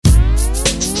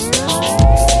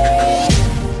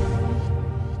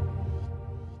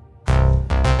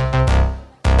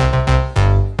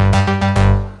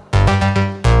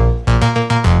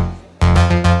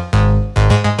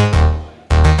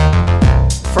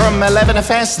From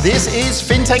 11FS, this is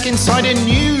FinTech Insider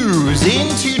News. In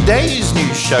today's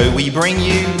news show, we bring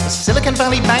you Silicon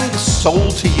Valley Bank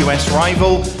sold to US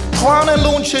rival, Klarna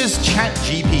launches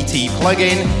ChatGPT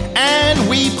plugin, and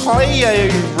we play a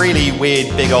really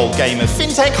weird big old game of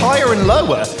FinTech higher and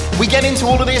lower. We get into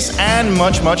all of this and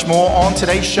much, much more on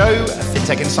today's show,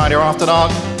 FinTech Insider After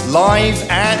Dark, live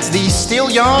at the Steel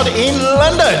Yard in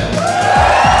London.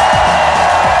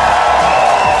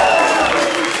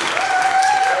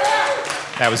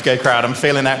 That was good, crowd. I'm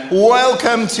feeling that.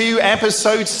 Welcome to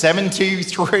episode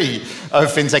 723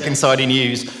 of FinTech Insider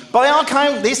News. By our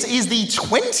count, this is the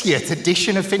 20th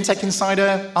edition of FinTech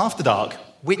Insider After Dark,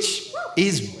 which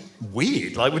is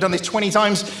weird. Like, we've done this 20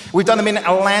 times. We've done them in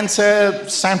Atlanta,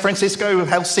 San Francisco,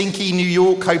 Helsinki, New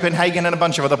York, Copenhagen, and a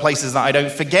bunch of other places that I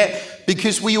don't forget,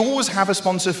 because we always have a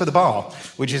sponsor for the bar,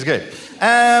 which is good.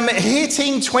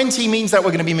 Hitting 20 means that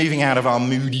we're going to be moving out of our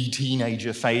moody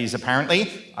teenager phase,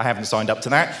 apparently. I haven't signed up to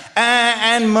that.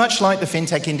 And much like the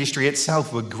fintech industry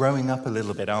itself, we're growing up a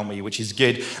little bit, aren't we? Which is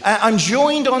good. I'm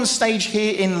joined on stage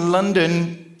here in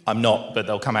London. I'm not, but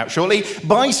they'll come out shortly,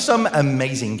 by some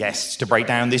amazing guests to break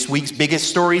down this week's biggest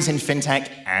stories in fintech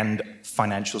and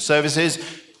financial services.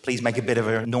 Please make a bit of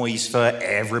a noise for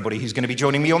everybody who's going to be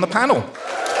joining me on the panel.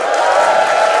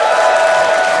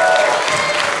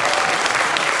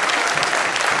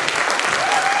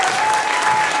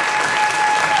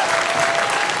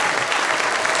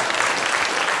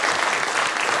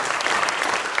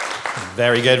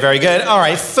 Very good, very good. All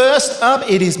right, first up,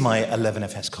 it is my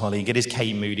 11FS colleague. It is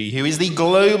Kate Moody, who is the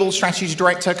Global Strategy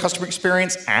Director, Customer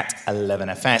Experience at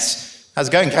 11FS. How's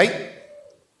it going, Kate?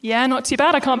 Yeah, not too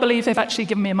bad. I can't believe they've actually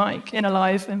given me a mic in a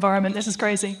live environment. This is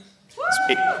crazy.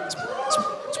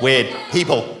 It's weird.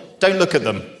 People, don't look at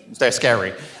them. They're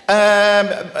scary.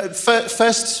 First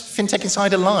FinTech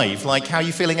Insider Live. Like, how are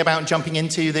you feeling about jumping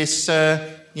into this,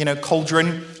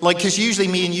 cauldron? Like, because usually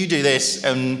me and you do this,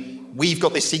 and we've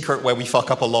got this secret where we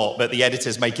fuck up a lot, but the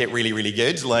editors make it really, really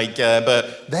good. Like,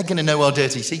 but they're going to know our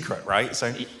dirty secret, right?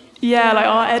 So. Yeah, like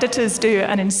our editors do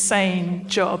an insane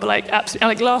job. Like, absolutely.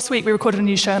 Like last week we recorded a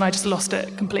new show and I just lost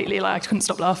it completely. Like, I couldn't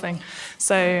stop laughing.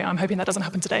 So I'm hoping that doesn't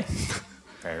happen today.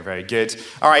 Very, very good.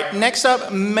 All right, next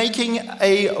up, making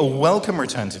a welcome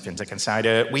return to FinTech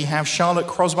Insider, we have Charlotte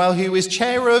Croswell, who is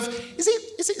chair of, is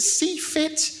it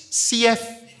CFIT?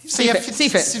 CFIT.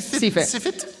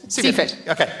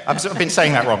 Okay, I've been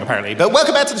saying that wrong apparently. But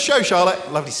welcome back to the show,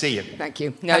 Charlotte. Lovely to see you. Thank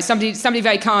you. No, somebody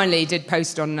very kindly did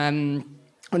post on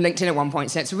LinkedIn at one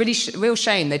point, said it's a really real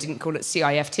shame they didn't call it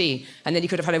CIFT, and then you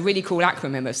could have had a really cool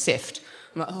acronym of SIFT.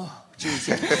 I'm like, oh, geez.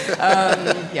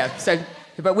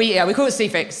 But we call it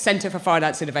CFIT, Centre for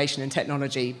Finance, Innovation and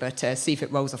Technology, but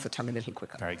CFIT rolls off the tongue a little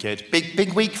quicker. Very good.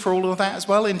 Big week for all of that as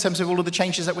well, in terms of all of the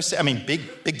changes that we're seeing. I mean,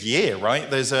 big year, right?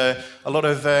 There's a lot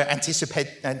of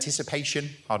anticipation,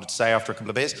 hard to say after a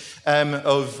couple of beers,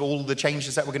 of all the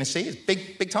changes that we're going to see. It's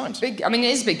big times. It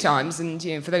is big times, and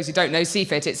for those who don't know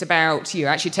CFIT, it's about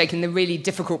actually taking the really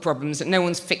difficult problems that no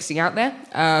one's fixing out there,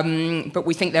 but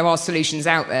we think there are solutions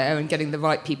out there, and getting the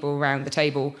right people around the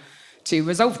table to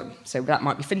resolve them. So that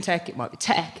might be fintech, it might be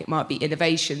tech, it might be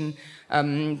innovation,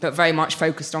 but very much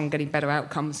focused on getting better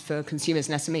outcomes for consumers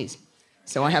and SMEs.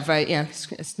 So I have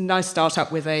it's a nice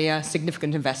startup with a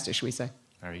significant investor, shall we say.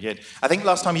 Very good. I think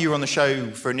last time you were on the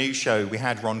show for a news show, we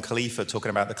had Ron Khalifa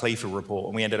talking about the Khalifa report,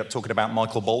 and we ended up talking about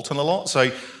Michael Bolton a lot. So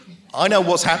I know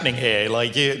what's happening here.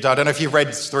 Like, I don't know if you've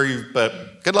read through,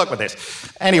 but good luck with this.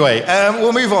 Anyway,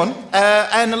 we'll move on.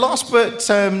 And last but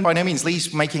by no means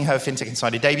least, making her FinTech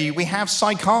Insider debut, we have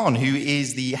Sai Khan, who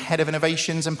is the Head of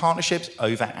Innovations and Partnerships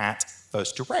over at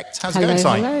First Direct. How's it going,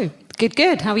 Sai? Hello.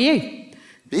 Good. How are you?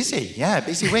 Busy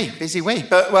week.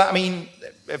 But, well, I mean,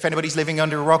 if anybody's living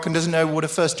under a rock and doesn't know what a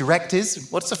First Direct is,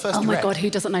 what's a First Direct? Oh my God, who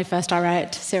doesn't know First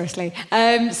Direct? Seriously.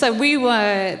 So we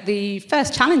were the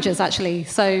first challengers, actually.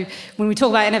 So when we talk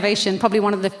about innovation, probably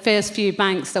one of the first few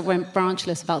banks that went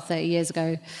branchless about 30 years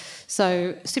ago.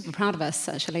 So super proud of us,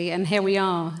 actually. And here we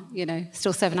are,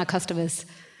 still serving our customers.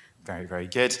 Very, very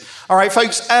good. All right,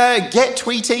 folks, get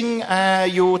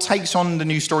tweeting your takes on the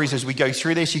news stories as we go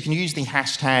through this. You can use the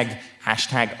hashtag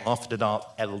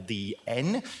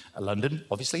AfterDarkLDN, London,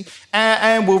 obviously.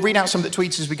 And we'll read out some of the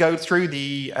tweets as we go through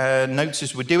the notes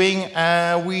as we're doing.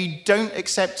 We don't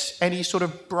accept any sort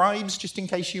of bribes, just in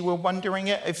case you were wondering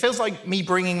it. It feels like me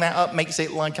bringing that up makes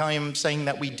it like I am saying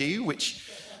that we do, which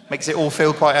makes it all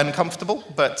feel quite uncomfortable.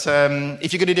 But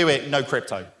if you're going to do it, no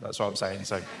crypto. That's what I'm saying.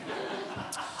 So.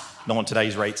 Not on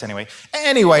today's rates, anyway.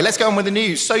 Anyway, let's go on with the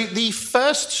news. So the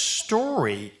first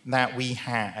story that we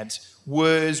had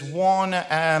was one,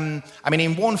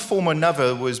 in one form or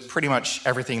another, was pretty much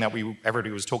everything that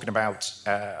everybody was talking about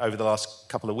over the last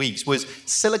couple of weeks, was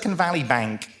Silicon Valley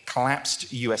Bank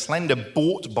collapsed US lender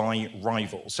bought by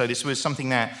rival. So this was something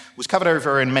that was covered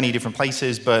over in many different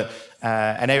places, but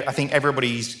and I think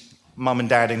everybody's mum and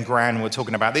dad and gran were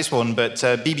talking about this one, but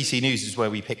BBC News is where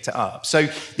we picked it up. So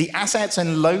the assets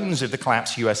and loans of the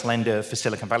collapsed US lender for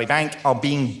Silicon Valley Bank are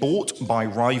being bought by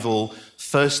rival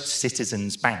First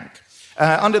Citizens Bank.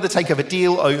 Under the takeover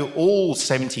deal, all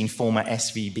 17 former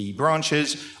SVB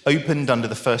branches opened under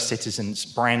the First Citizens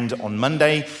brand on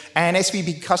Monday, and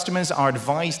SVB customers are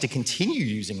advised to continue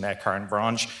using their current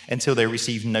branch until they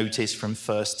receive notice from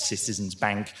First Citizens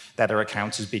Bank that their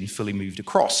account has been fully moved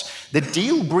across. The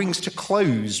deal brings to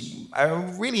close a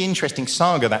really interesting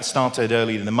saga that started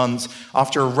earlier in the month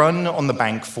after a run on the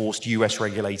bank forced US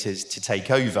regulators to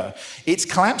take over. Its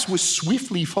collapse was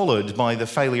swiftly followed by the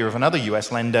failure of another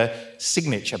US lender,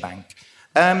 Signature Bank.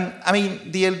 The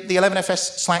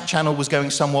 11FS Slack channel was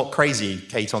going somewhat crazy,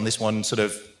 Kate, on this one, sort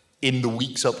of in the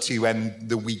weeks up to and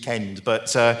the weekend.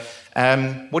 But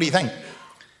what do you think?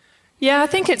 Yeah, I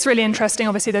think it's really interesting.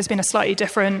 Obviously, there's been a slightly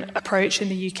different approach in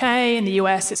the UK. In the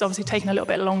US, it's obviously taken a little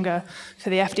bit longer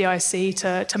for the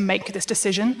FDIC to make this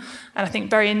decision. And I think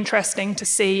very interesting to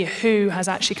see who has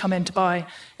actually come in to buy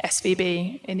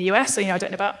SVB in the US. So, I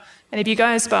don't know about any of you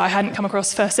guys, but I hadn't come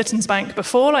across First Citizens Bank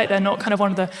before. They're not kind of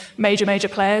one of the major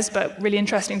players, but really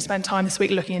interesting to spend time this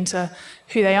week looking into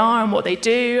who they are and what they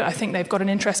do. I think they've got an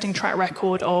interesting track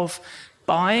record of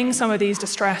buying some of these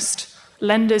distressed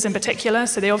lenders in particular,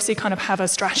 so they obviously kind of have a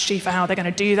strategy for how they're going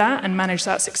to do that and manage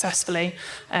that successfully.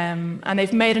 And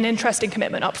they've made an interesting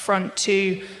commitment up front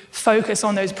to focus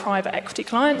on those private equity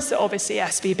clients that obviously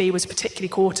SVB was particularly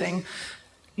courting.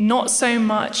 Not so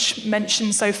much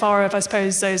mentioned so far of, I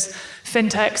suppose, those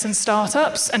fintechs and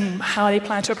startups and how they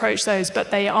plan to approach those,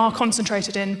 but they are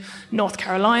concentrated in North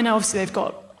Carolina. Obviously, they've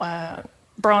got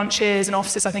branches and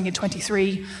offices, I think, in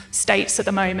 23 states at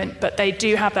the moment, but they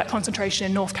do have that concentration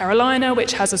in North Carolina,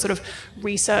 which has a sort of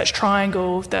research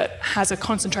triangle that has a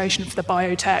concentration for the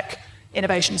biotech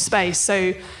innovation space.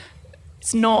 So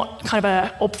it's not kind of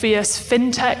an obvious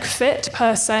fintech fit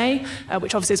per se,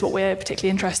 which obviously is what we're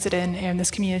particularly interested in here in this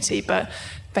community, but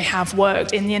they have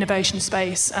worked in the innovation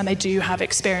space and they do have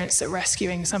experience at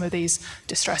rescuing some of these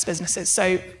distressed businesses.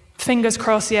 So fingers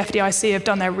crossed the FDIC have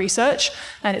done their research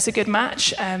and it's a good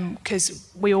match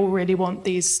because we all really want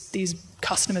these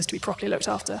customers to be properly looked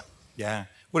after. Yeah.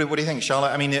 What do you think,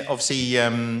 Charlotte? Obviously,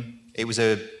 it was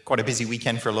quite a busy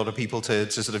weekend for a lot of people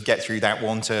to sort of get through that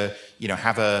one, to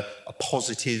have a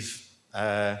positive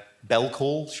bell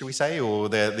call, should we say, or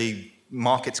the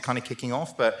market's kind of kicking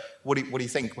off. But what do you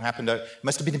think happened? It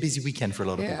must have been a busy weekend for a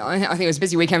lot of people. Yeah, I think it was a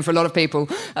busy weekend for a lot of people,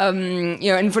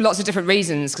 and for lots of different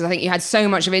reasons, because I think you had so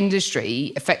much of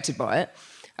industry affected by it,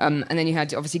 and then you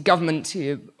had obviously government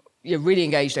who really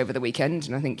engaged over the weekend,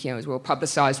 and I think it was well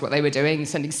publicised what they were doing,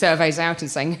 sending surveys out and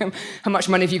saying how much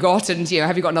money have you got, and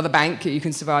have you got another bank you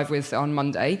can survive with on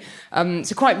Monday.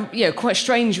 So quite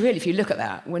strange, really, if you look at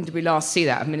that. When did we last see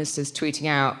that? Of ministers tweeting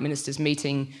out, ministers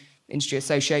meeting industry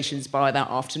associations by that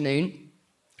afternoon,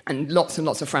 and lots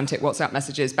of frantic WhatsApp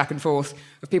messages back and forth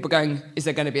of people going, is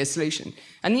there going to be a solution?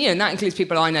 And that includes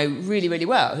people I know really, really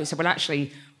well who said, well,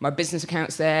 actually, my business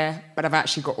account's there, but I've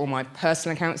actually got all my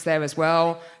personal accounts there as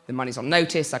well. The money's on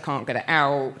notice, I can't get it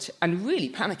out, and really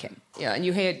panicking. And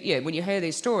you hear, when you hear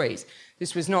these stories,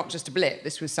 this was not just a blip,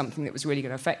 this was something that was really going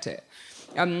to affect it.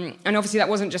 And obviously that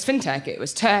wasn't just fintech, it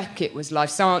was tech, it was life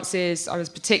sciences. I was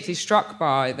particularly struck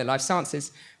by the Life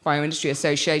Sciences Bioindustry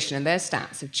Association and their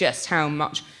stats of just how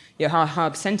much, how high a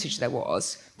percentage there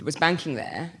was that was banking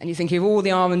there. And you think of all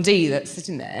the R&D that's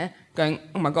sitting there going,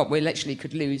 oh my God, we literally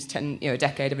could lose a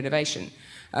decade of innovation.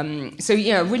 So,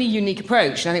 a really unique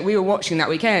approach. And I think we were watching that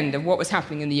weekend of what was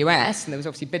happening in the US, and there was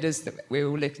obviously bidders that we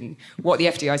were looking what the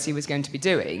FDIC was going to be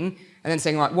doing, and then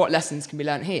saying, right, what lessons can be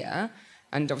learned here?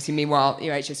 And obviously, meanwhile,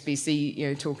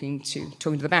 HSBC, talking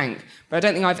to the bank. But I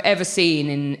don't think I've ever seen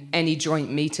in any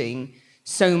joint meeting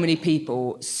so many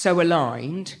people so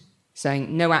aligned,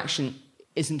 saying no action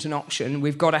isn't an option.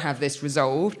 We've got to have this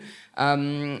resolved.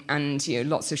 And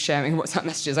lots of sharing WhatsApp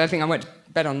messages. I think I went to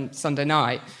bed on Sunday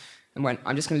night and went,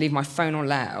 I'm just going to leave my phone on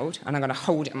loud and I'm going to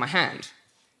hold it in my hand.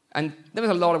 And there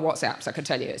was a lot of WhatsApps, I can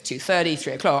tell you. It's 2:30,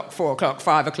 3 o'clock, 4 o'clock,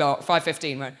 5 o'clock,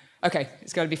 5:15. Went, okay,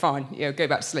 it's going to be fine. Go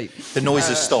back to sleep. The noise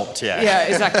has stopped, yeah. Yeah,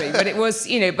 exactly. But it was,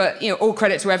 all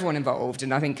credit to everyone involved.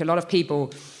 And I think a lot of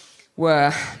people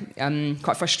were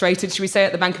quite frustrated, should we say,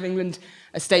 at the Bank of England,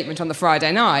 a statement on the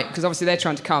Friday night, because obviously they're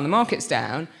trying to calm the markets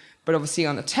down. But obviously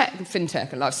on the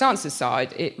fintech and life sciences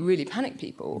side, it really panicked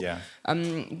people. Yeah.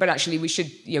 But actually we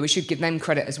should give them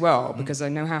credit as well, because I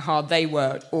know how hard they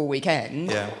worked all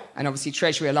weekend. Yeah. And obviously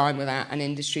Treasury aligned with that, and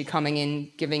industry coming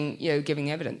in,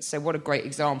 giving evidence. So what a great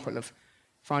example of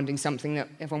finding something that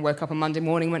everyone woke up on Monday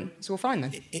morning and went, it's all fine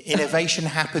then. Innovation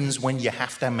happens when you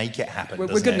have to make it happen. We're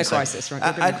good in a crisis, right?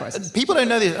 We're good in a crisis. People don't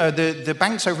know this. The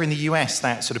banks over in the US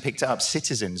that sort of picked it up,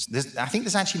 Citizens. I think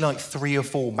there's actually like 3 or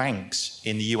 4 banks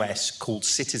in the US called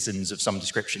Citizens of some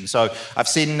description. So I've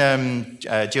seen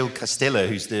Jill Castilla,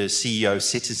 who's the CEO of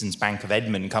Citizens Bank of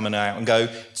Edmond, coming out and go,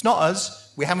 it's not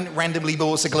us. We haven't randomly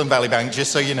bought Silicon Valley Bank,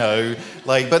 just so you know.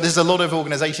 But there's a lot of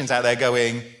organizations out there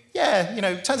going,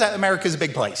 yeah, turns out America's a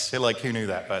big place. Like, who knew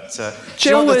that? But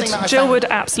Jill would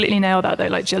absolutely nail that, though.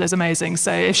 Like, Jill is amazing.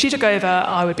 So if she took over,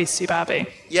 I would be super happy.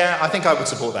 Yeah, I think I would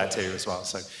support that too as well.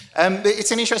 So but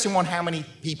it's an interesting one how many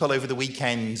people over the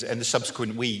weekend and the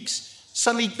subsequent weeks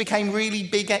suddenly became really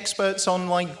big experts on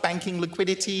like banking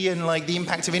liquidity and like the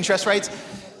impact of interest rates.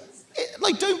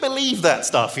 Don't believe that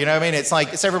stuff, you know what I mean? It's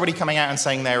like, it's everybody coming out and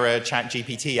saying they're a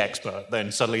ChatGPT expert,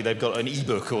 then suddenly they've got an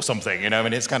ebook or something, you know,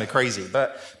 and it's kind of crazy.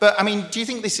 But I mean, do you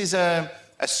think this is a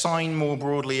sign more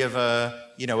broadly of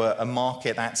a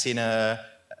market that's in a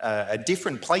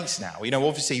different place now?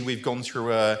 Obviously we've gone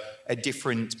through a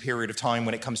different period of time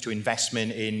when it comes to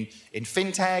investment in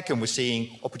fintech, and we're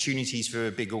seeing opportunities for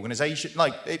big organizations.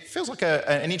 Like, it feels like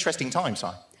an interesting time, Si.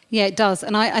 Yeah, it does.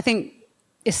 And I think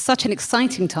it's such an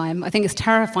exciting time. I think it's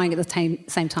terrifying at the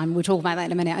same time. We'll talk about that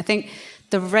in a minute. I think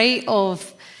the rate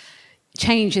of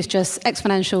change is just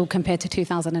exponential compared to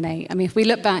 2008. I mean, if we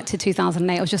look back to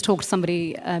 2008, I was just talking to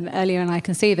somebody earlier, and I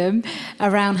can see them,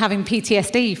 around having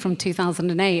PTSD from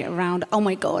 2008, around, oh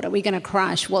my God, are we going to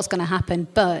crash? What's going to happen?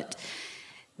 But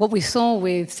what we saw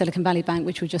with Silicon Valley Bank,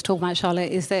 which we just talked about,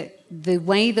 Charlotte, is that the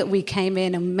way that we came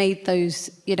in and made those,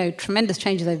 tremendous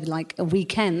changes over like a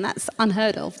weekend, that's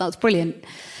unheard of. That's brilliant.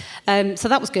 So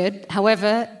that was good.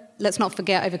 However, let's not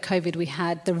forget, over COVID, we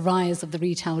had the rise of the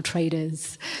retail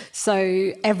traders.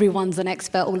 So everyone's an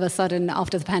expert all of a sudden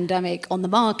after the pandemic on the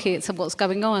markets and what's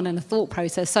going on and the thought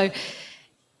process. So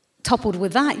coupled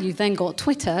with that, you've then got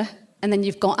Twitter, and then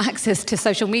you've got access to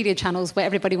social media channels where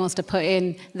everybody wants to put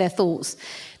in their thoughts.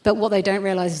 But what they don't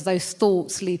realize is those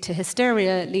thoughts lead to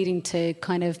hysteria, leading to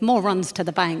kind of more runs to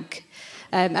the bank.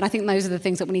 And I think those are the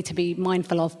things that we need to be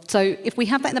mindful of. So if we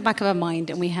have that in the back of our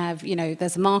mind, and we have,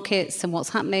 there's markets and what's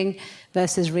happening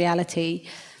versus reality.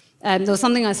 There was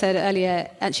something I said earlier,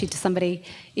 actually, to somebody.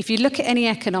 If you look at any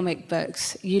economic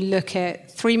books, you look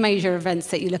at 3 major events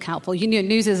that you look out for.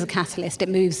 News is a catalyst. It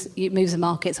moves the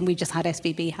markets, and we just had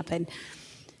SVB happen.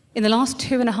 In the last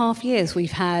 2.5 years,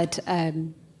 we've had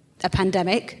a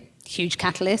pandemic, huge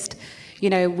catalyst.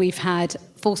 We've had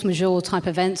force majeure type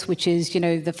events, which is,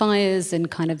 the fires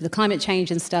and kind of the climate change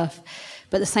and stuff.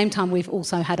 But at the same time, we've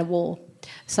also had a war.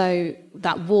 So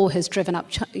that war has driven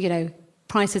up,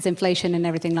 prices, inflation, and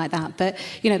everything like that. But,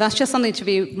 that's just something to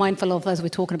be mindful of as we're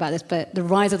talking about this. But the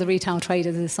rise of the retail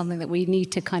traders is something that we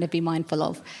need to kind of be mindful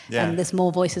of. Yeah. And there's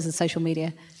more voices in social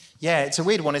media. Yeah, it's a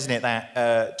weird one, isn't it,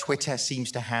 that Twitter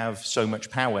seems to have so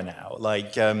much power now.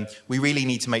 Like, we really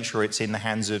need to make sure it's in the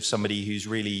hands of somebody who's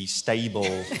really stable.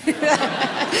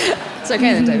 It's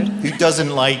okay then, David. Who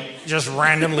doesn't, just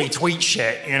randomly tweet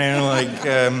shit,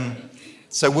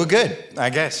 so we're good, I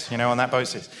guess, on that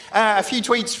basis. A few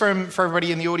tweets for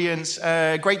everybody in the audience.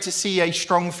 Great to see a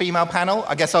strong female panel.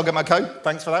 I guess I'll get my coat.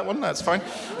 Thanks for that one. That's fine.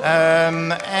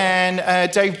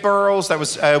 And Dave Burrells, that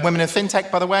was Women in FinTech,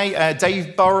 by the way.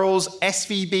 Dave Burrells,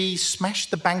 SVB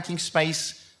smashed the banking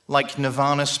space like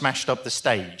Nirvana smashed up the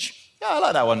stage. Yeah, I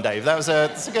like that one, Dave. That's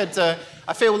a good...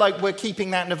 I feel like we're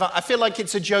keeping that Nirvana... I feel like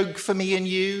it's a joke for me and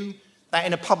you. That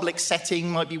in a public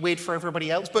setting might be weird for everybody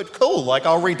else, but cool,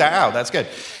 I'll read that out, that's good.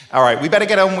 All right, we better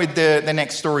get on with the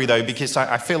next story though, because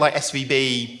I feel like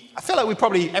SVB, I feel like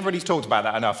everybody's talked about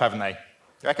that enough, haven't they? You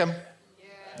reckon?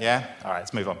 Yeah? All right,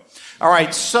 let's move on. All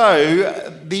right,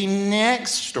 so the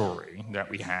next story that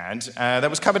we had, that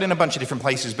was covered in a bunch of different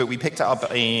places, but we picked it up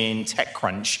in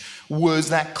TechCrunch, was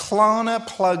that Klarna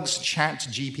plugs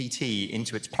ChatGPT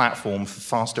into its platform for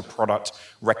faster product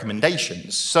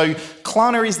recommendations. So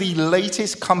Klarna is the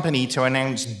latest company to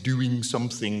announce doing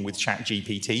something with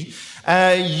ChatGPT.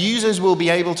 Users will be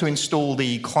able to install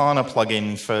the Klarna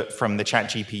plugin from the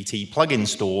ChatGPT plugin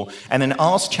store and then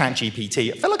ask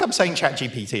ChatGPT, I feel like I'm saying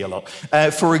ChatGPT a lot,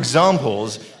 for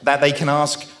examples that they can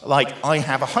ask, I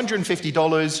have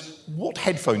 $150, what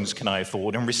headphones can I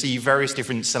afford, and receive various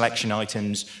different selection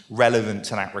items relevant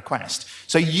to that request.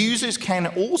 So users can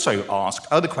also ask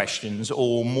other questions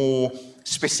or more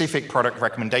specific product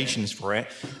recommendations for it.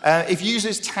 If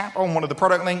users tap on one of the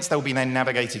product links, they'll be then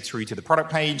navigated through to the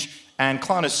product page, and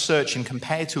Klarna's search and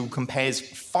compare tool compares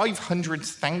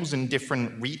 500,000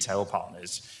 different retail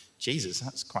partners. Jesus,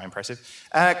 that's quite impressive.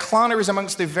 Klarna is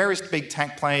amongst the various big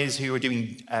tech players who are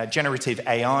doing generative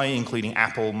AI, including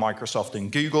Apple, Microsoft,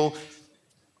 and Google.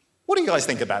 What do you guys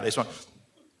think about this one?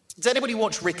 Does anybody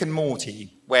watch Rick and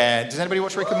Morty? Does anybody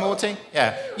watch Rick and Morty?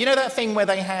 Yeah. You know that thing where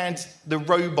they had the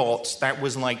robot that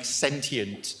was like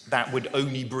sentient that would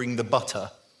only bring the butter?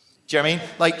 Do you know what I mean?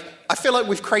 Like, I feel like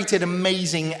we've created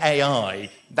amazing AI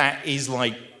that is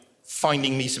like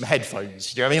finding me some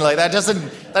headphones. Do you know what I mean? Like, that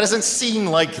doesn't seem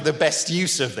like the best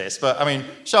use of this. But I mean,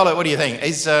 Charlotte, what do you think?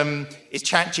 Is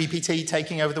ChatGPT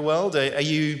taking over the world? Are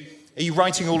you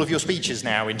writing all of your speeches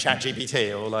now in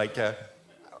ChatGPT, or like?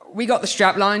 We got the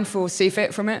strap line for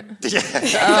CFIT from it.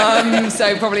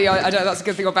 So probably, I don't know if that's a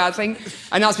good thing or bad thing.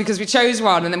 And that's because we chose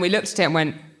one, and then we looked at it and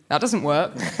went, that doesn't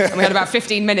work. And we had about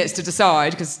 15 minutes to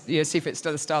decide, because CFIT's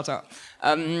still a startup.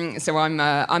 So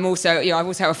I'm also, I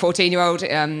also have a 14-year-old,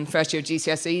 first year of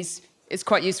GCSEs. It's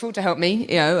quite useful to help me,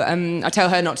 I tell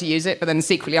her not to use it, but then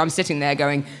secretly I'm sitting there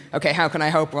going, okay, how can I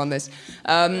help her on this?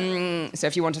 So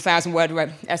if you want a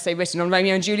 1,000-word essay written on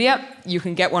Romeo and Juliet, you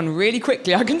can get one really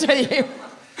quickly, I can tell you.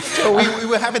 Well, we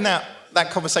were having that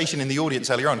conversation in the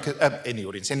audience earlier on,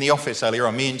 in the office earlier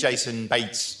on. Me and Jason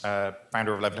Bates,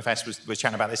 founder of 11FS, was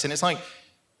chatting about this, and it's like,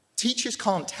 teachers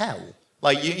can't tell.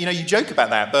 Like, you joke about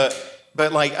that,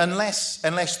 but like, unless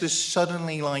there's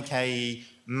suddenly like a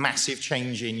massive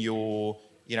change in your,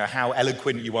 how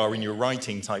eloquent you are in your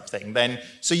writing type thing, then,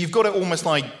 so you've got to almost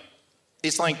like,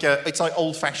 it's like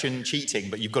old-fashioned cheating,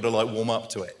 but you've got to like warm up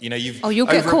to it. You'll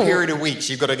get over a period of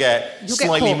weeks, you've got to get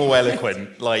slightly more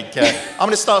eloquent. Like, I'm going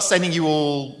to start sending you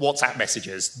all WhatsApp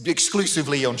messages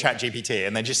exclusively on ChatGPT,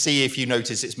 and then just see if you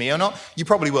notice it's me or not. You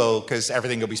probably will, because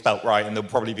everything will be spelt right, and there'll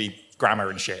probably be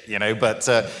grammar and shit, But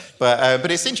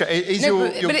it's interesting.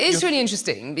 But it is really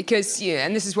interesting because,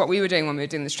 and this is what we were doing when we were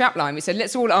doing the strapline. We said,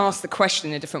 let's all ask the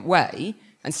question in a different way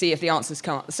and see if the answers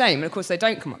come up the same. And of course, they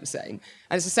don't come up the same.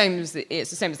 And it's the same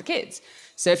as the kids.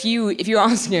 So if you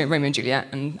ask Romeo and Juliet,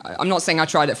 and I'm not saying I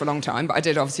tried it for a long time, but I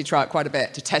did obviously try it quite a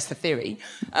bit to test the theory.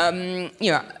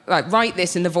 Like, write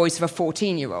this in the voice of a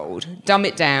 14-year-old, dumb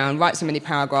it down, write so many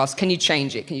paragraphs. Can you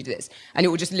change it? Can you do this? And it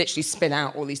will just literally spin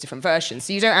out all these different versions.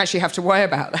 So you don't actually have to worry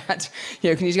about that.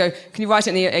 Can you write it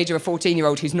in the age of a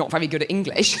 14-year-old who's not very good at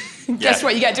English? Guess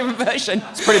what? You get a different version.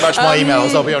 It's pretty much my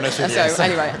emails. I'll be honest with you. So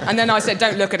anyway, and then I said,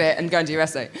 don't look at it and go and do your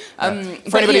essay.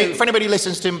 For anybody who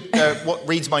listens to what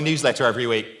reads my newsletter every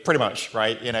week, pretty much,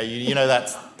 right? You know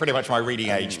that's pretty much my reading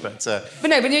age. But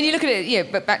when you look at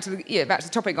it, but back to the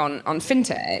topic on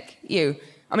fintech,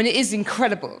 it is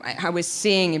incredible how we're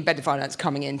seeing embedded finance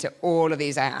coming into all of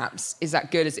these apps. Is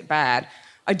that good? Is it bad?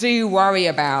 I do worry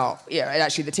about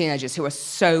actually the teenagers who are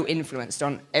so influenced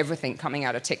on everything coming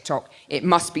out of TikTok. It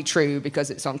must be true because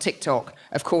it's on TikTok.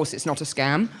 Of course, it's not a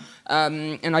scam.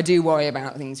 And I do worry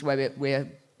about things where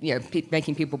we're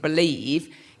making people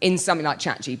believe in something like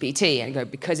ChatGPT and go,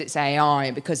 because it's AI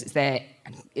and because it's there,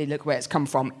 and look where it's come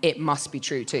from, it must be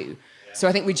true too. So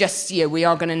I think we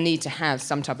are going to need to have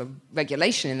some type of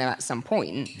regulation in there at some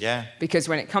point. Yeah. Because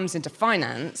when it comes into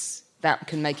finance, that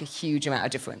can make a huge amount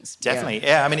of difference. Definitely,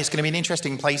 yeah. It's going to be an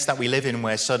interesting place that we live in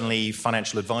where suddenly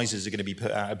financial advisors are going to be put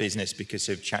out of business because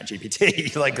of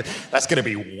ChatGPT. Like, that's going to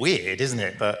be weird, isn't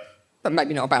it? But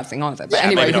maybe not a bad thing either. But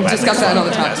anyway, we can discuss that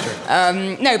another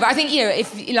time. No, but I think,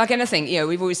 if like anything,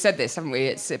 we've always said this, haven't we?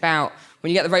 It's about when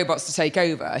you get the robots to take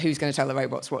over, who's going to tell the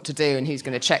robots what to do and who's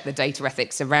going to check the data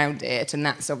ethics around it. And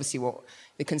that's obviously what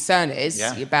the concern is.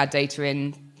 Yeah. Your bad data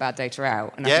in, bad data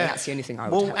out. And I think that's the only thing I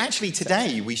would Well, actually,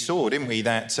 today we saw, didn't we,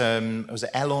 that was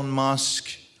it Elon Musk?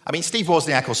 Steve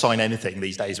Wozniak will sign anything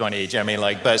these days, won't he? Do you know what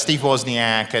I mean? But Steve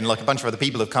Wozniak and a bunch of other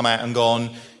people have come out and gone,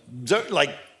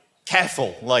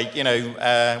 careful,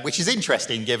 which is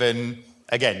interesting given,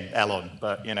 again, Elon,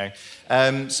 but,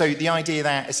 So the idea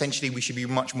that essentially we should be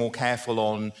much more careful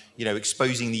on,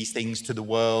 exposing these things to the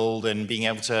world and being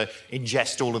able to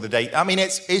ingest all of the data.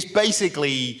 It's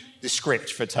basically the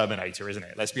script for Terminator, isn't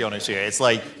it? Let's be honest here. It's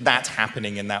like that's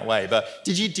happening in that way. But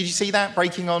did you see that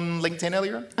breaking on LinkedIn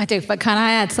earlier on? I do, but can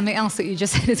I add something else that you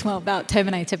just said as well about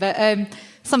Terminator? But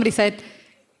somebody said,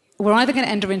 we're either going to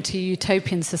enter into a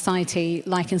utopian society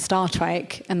like in Star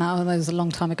Trek, and that was a long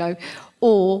time ago,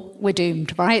 or we're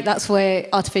doomed, right? That's where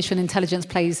artificial intelligence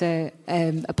plays a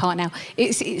part now.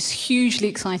 It's hugely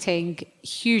exciting,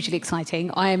 hugely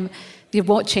exciting. I'm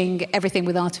watching everything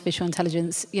with artificial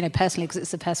intelligence, personally, because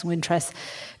it's a personal interest.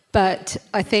 But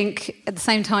I think at the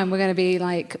same time, we're going to be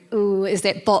like, ooh, is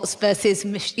it bots versus,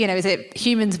 is it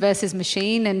humans versus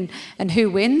machine, and who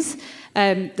wins?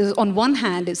 On one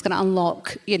hand, it's going to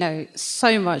unlock,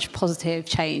 so much positive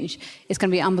change. It's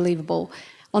going to be unbelievable.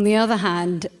 On the other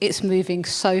hand, it's moving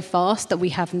so fast that we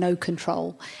have no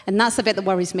control. And that's the bit that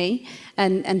worries me.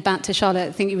 And back to Charlotte,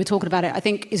 I think you were talking about it. I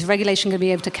think, is regulation going to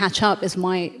be able to catch up is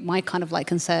my kind of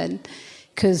concern.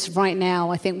 Because right now,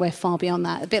 I think we're far beyond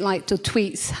that. A bit like the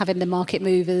tweets having the market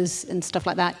movers and stuff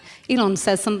like that. Elon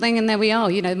says something, and there we are.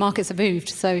 Markets have moved.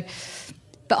 So,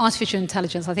 but artificial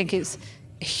intelligence, I think it's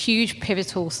a huge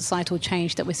pivotal societal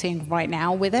change that we're seeing right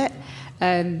now with it.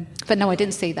 But no, I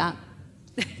didn't see that.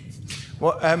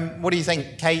 What do you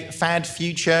think, Kate? Fad,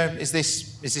 future? Is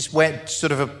this where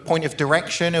sort of a point of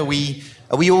direction? Are we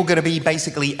all going to be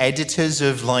basically editors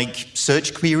of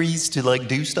search queries to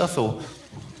do stuff, or?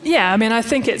 Yeah, I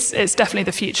think it's definitely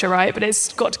the future, right? But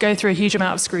it's got to go through a huge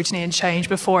amount of scrutiny and change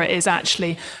before it is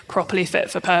actually properly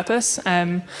fit for purpose.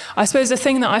 I suppose the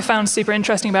thing that I found super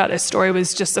interesting about this story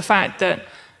was just the fact that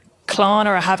Klarna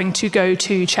are having to go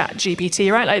to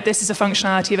ChatGPT, right? This is a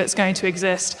functionality that's going to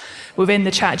exist within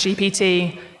the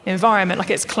ChatGPT environment.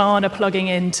 It's Klarna plugging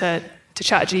into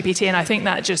ChatGPT, and I think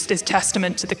that just is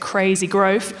testament to the crazy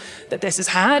growth that this has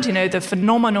had. The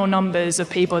phenomenal numbers of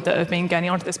people that have been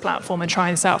getting onto this platform and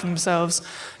trying this out for themselves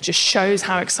just shows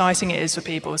how exciting it is for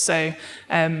people. So,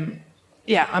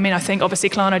 I think obviously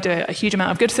Klarna do a huge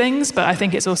amount of good things, but I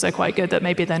think it's also quite good that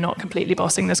maybe they're not completely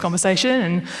bossing this conversation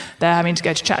and they're having to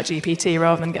go to ChatGPT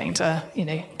rather than getting to,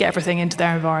 get everything into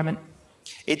their environment.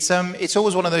 It's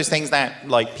always one of those things that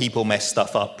people mess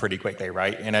stuff up pretty quickly,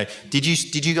 right? Did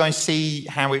you guys see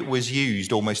how it was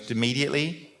used almost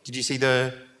immediately? Did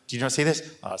you not see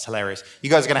this? Oh, it's hilarious. You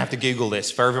guys are going to have to Google this.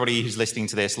 For everybody who's listening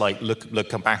to this,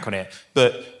 come back on it.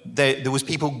 But there was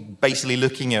people basically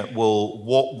looking at,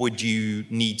 what would you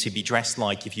need to be dressed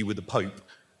like if you were the Pope?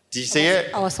 Did you see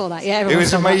it? Oh, I saw that. Yeah, it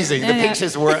was amazing. The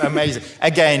pictures were amazing.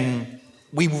 Again,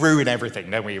 we ruin everything,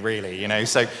 don't we, really?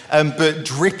 So, but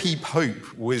Drippy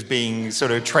Pope was being sort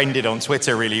of trended on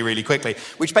Twitter really, really quickly,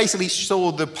 which basically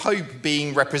saw the Pope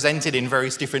being represented in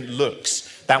various different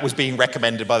looks that was being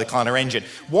recommended by the Klarna engine.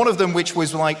 One of them, which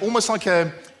was almost like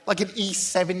an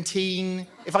E17.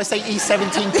 If I say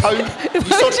E17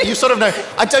 Pope, you sort of know.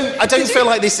 I don't feel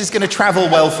like this is going to travel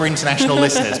well for international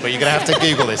listeners, but you're going to have to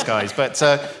Google this, guys. But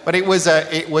it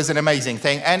was an amazing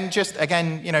thing, and just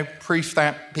again, proof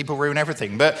that people ruin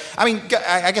everything. But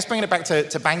I guess bringing it back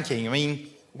to banking.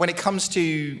 When it comes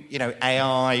to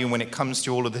AI, and when it comes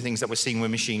to all of the things that we're seeing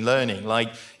with machine learning,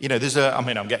 there's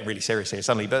I'm getting really serious here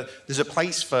suddenly, but there's a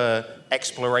place for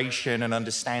exploration and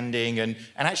understanding and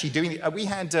actually doing. We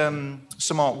had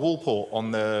Samart Walport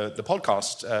on the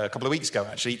podcast a couple of weeks ago,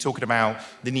 actually talking about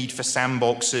the need for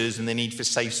sandboxes and the need for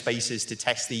safe spaces to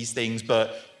test these things,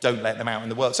 but don't let them out in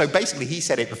the world. So basically, he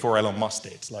said it before Elon Musk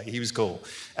did. He was cool.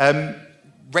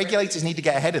 Regulators need to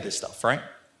get ahead of this stuff, right?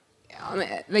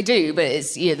 They do, but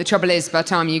the trouble is, by the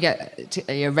time you get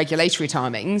to, regulatory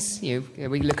timings,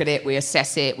 we look at it, we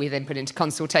assess it, we then put it into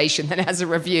consultation, then as a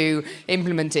review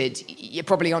implemented, you're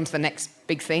probably on to the next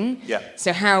big thing. Yeah.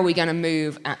 So how are we going to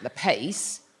move at the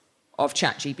pace of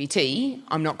ChatGPT?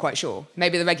 I'm not quite sure.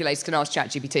 Maybe the regulators can ask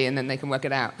ChatGPT and then they can work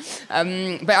it out.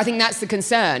 But I think that's the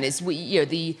concern. Is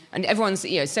and everyone's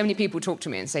so many people talk to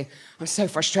me and say, I'm so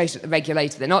frustrated at the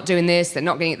regulator. They're not doing this. They're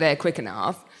not getting it there quick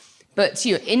enough. But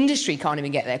industry can't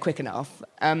even get there quick enough.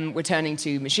 We're turning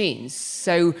to machines.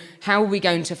 So how are we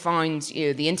going to find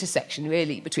the intersection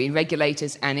really between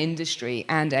regulators and industry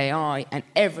and AI and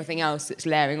everything else that's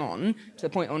layering on to the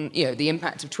point on the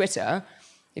impact of Twitter?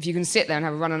 If you can sit there and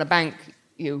have a run on a bank,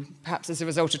 perhaps as a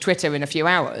result of Twitter in a few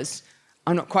hours,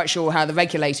 I'm not quite sure how the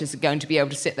regulators are going to be able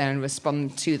to sit there and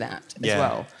respond to that as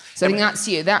well. So I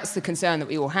think that's the concern that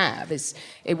we all have is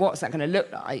what's that going to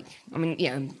look like?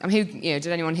 Did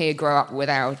anyone here grow up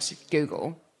without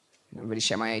Google? I don't really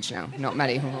share my age now. Not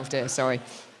many. Oh dear, sorry. You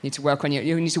need to work on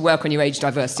your age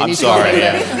diversity. I'm sorry.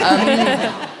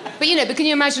 Yeah. But can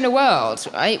you imagine a world,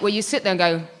 right, where you sit there and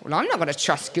go, well, I'm not going to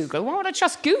trust Google. Why would I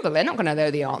trust Google? They're not going to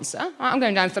know the answer. I'm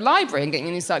going down to the library and getting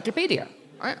an encyclopedia,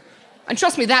 right? And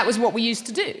trust me, that was what we used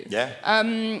to do. Yeah. I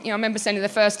remember sending the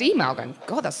first email going,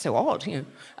 God, that's so odd.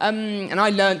 And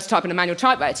I learned to type in a manual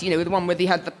typewriter, the one where you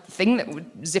had the thing that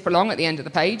would zip along at the end of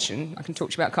the page, and I can talk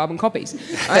to you about carbon copies.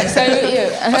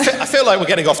 I feel like we're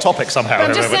getting off topic somehow. What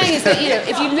I'm just saying is that,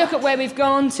 if you look at where we've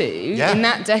gone to in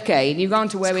that decade, and you've gone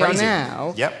to where we are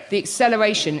now, the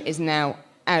acceleration is now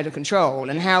out of control,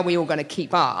 and how are we all going to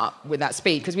keep up with that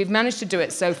speed? Because we've managed to do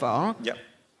it so far. Yep.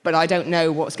 But I don't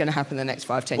know what's going to happen in the next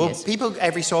 5-10 years. Well, people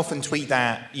every so often tweet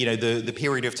that, the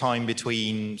period of time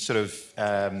between sort of,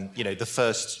 the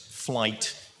first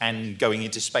flight and going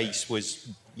into space was,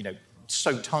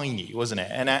 so tiny, wasn't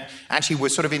it? And actually, we're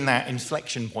sort of in that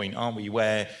inflection point, aren't we,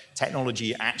 where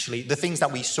technology actually, the things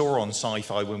that we saw on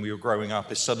sci-fi when we were growing up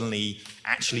are suddenly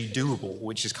actually doable,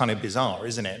 which is kind of bizarre,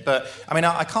 isn't it? But, I mean,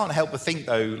 I can't help but think,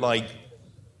 though, like,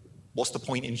 what's the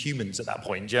point in humans at that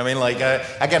point? Do you know what I mean? Like,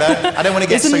 I don't want to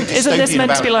get so dystopian. Isn't this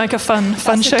meant to be like a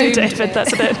fun show, David?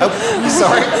 That's a bit... Oh,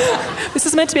 sorry? This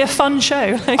is meant to be a fun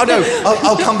show. Oh, no,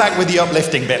 I'll come back with the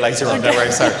uplifting bit later on, don't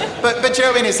worry, sorry. But do you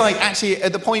know what I mean? It's like, actually,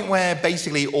 at the point where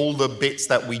basically all the bits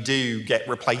that we do get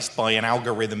replaced by an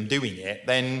algorithm doing it,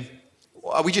 then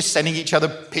are we just sending each other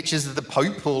pictures of the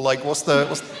Pope? Or, like, what's the...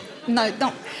 No,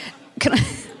 can I...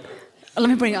 Let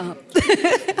me bring it up.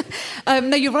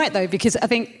 No, you're right, though, because I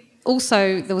think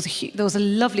also there was a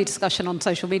lovely discussion on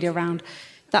social media around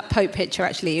that Pope picture.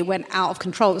 Actually, it went out of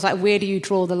control. It was like, where do you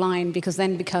draw the line? Because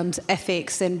then becomes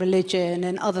ethics and religion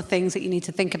and other things that you need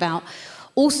to think about.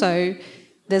 Also,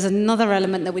 there's another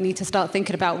element that we need to start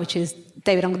thinking about, which is,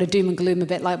 David, I'm going to doom and gloom a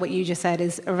bit like what you just said,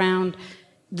 is around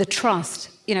the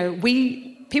trust.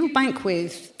 People bank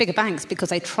with bigger banks because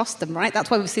they trust them, right?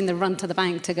 That's why we've seen the run to the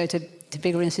bank to go to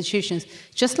bigger institutions.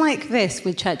 Just like this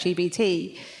with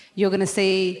ChatGPT, you're going to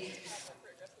see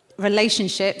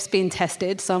relationships being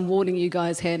tested. So I'm warning you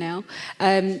guys here now.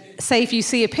 Say if you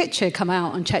see a picture come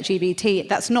out on ChatGPT,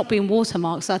 that's not being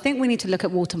watermarked. So I think we need to look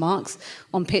at watermarks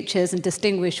on pictures and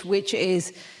distinguish which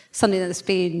is something that's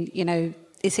been,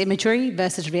 it's imagery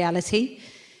versus reality.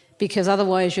 Because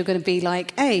otherwise you're going to be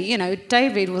like, hey,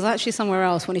 David was actually somewhere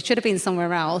else when he should have been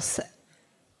somewhere else.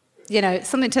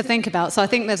 Something to think about. So I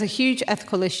think there's a huge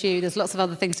ethical issue. There's lots of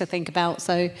other things to think about.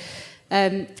 So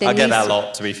I get that a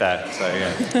lot, to be fair. So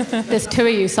yeah. There's two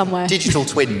of you somewhere. Digital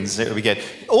twins, it would be good.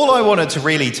 All I wanted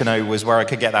to know was where I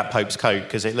could get that Pope's coat,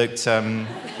 because it looked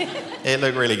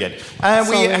really good.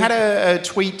 We had a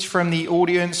tweet from the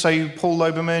audience. So Paul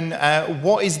Loberman,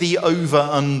 what is the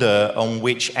over-under on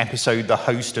which episode the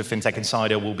host of FinTech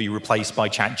Insider will be replaced by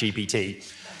ChatGPT?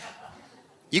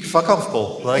 You can fuck off,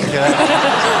 Paul.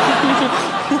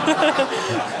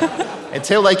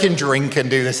 Until they can drink and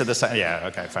do this at the same... Yeah,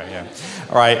 okay, fine, yeah.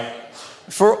 All right.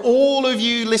 For all of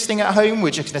you listening at home,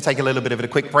 we're just going to take a little bit of a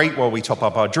quick break while we top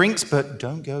up our drinks, but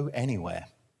don't go anywhere.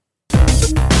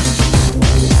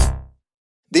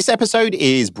 This episode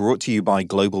is brought to you by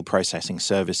Global Processing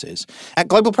Services. At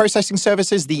Global Processing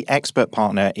Services, the expert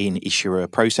partner in issuer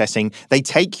processing, they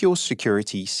take your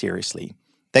security seriously.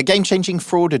 Their game-changing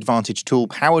fraud advantage tool,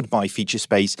 powered by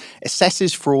Featurespace,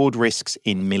 assesses fraud risks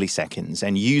in milliseconds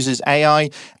and uses AI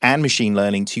and machine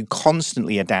learning to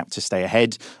constantly adapt to stay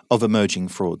ahead of emerging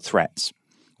fraud threats.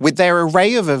 With their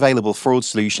array of available fraud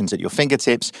solutions at your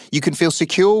fingertips, you can feel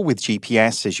secure with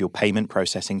GPS as your payment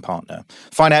processing partner.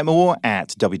 Find out more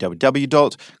at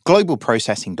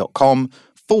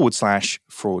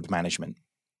www.globalprocessing.com/fraud management.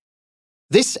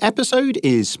 This episode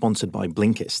is sponsored by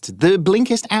Blinkist. The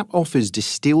Blinkist app offers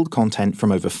distilled content from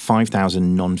over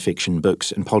 5,000 non-fiction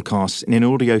books and podcasts in an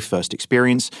audio-first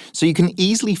experience, so you can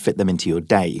easily fit them into your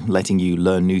day, letting you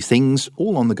learn new things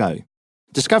all on the go.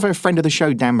 Discover a friend of the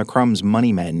show, Dan McCrum's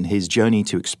Money Men, his journey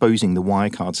to exposing the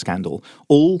Wirecard scandal,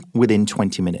 all within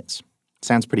 20 minutes.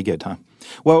 Sounds pretty good, huh?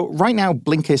 Well, right now,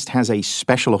 Blinkist has a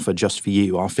special offer just for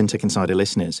you, our FinTech Insider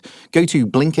listeners. Go to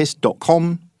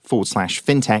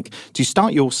blinkist.com/fintech to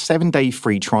start your 7-day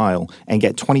free trial and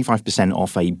get 25%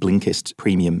 off a Blinkist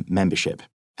premium membership.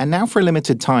 And now for a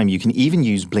limited time, you can even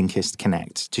use Blinkist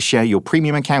Connect to share your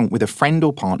premium account with a friend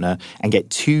or partner and get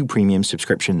 2 premium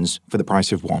subscriptions for the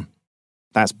price of 1.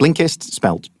 That's Blinkist,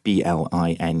 spelt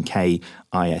Blinkist,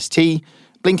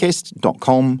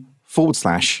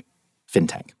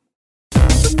 blinkist.com/fintech.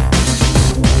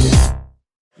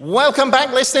 Welcome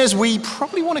back, listeners. We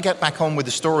probably want to get back on with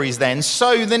the stories then.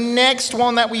 So the next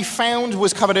one that we found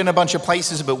was covered in a bunch of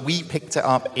places, but we picked it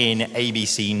up in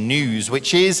ABC News,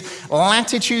 which is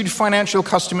Latitude Financial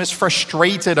customers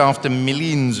frustrated after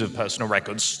millions of personal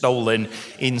records stolen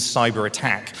in cyber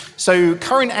attack. So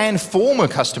current and former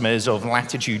customers of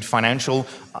Latitude Financial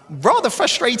rather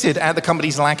frustrated at the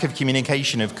company's lack of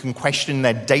communication, can question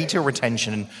their data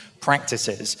retention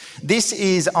practices. This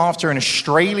is after an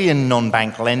Australian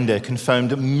non-bank lender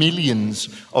confirmed millions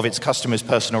of its customers'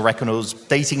 personal records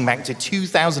dating back to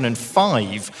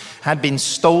 2005 had been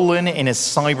stolen in a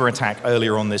cyber attack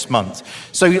earlier on this month.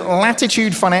 So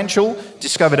Latitude Financial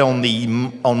discovered on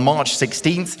March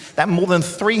 16th that more than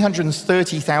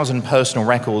 330,000 personal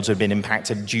records had been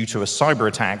impacted due to a cyber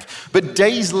attack. But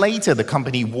days later, the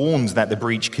company warned that the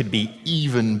breach could be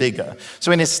even bigger.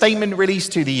 So in a statement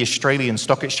released to the Australian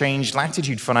Stock Exchange,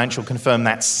 Latitude Financial confirmed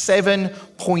that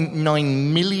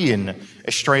 7.9 million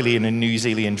Australian and New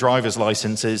Zealand driver's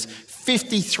licenses,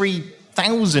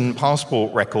 53,000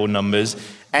 passport record numbers,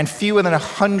 and fewer than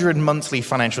 100 monthly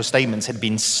financial statements had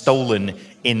been stolen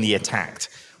in the attack.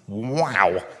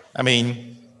 Wow. I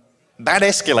mean, that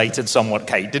escalated somewhat,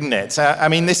 Kate, didn't it? I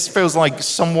mean, this feels like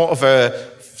somewhat of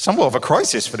a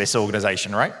crisis for this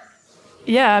organization, right?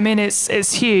 Yeah, I mean,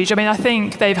 it's huge. I mean, I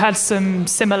think they've had some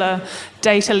similar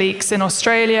data leaks in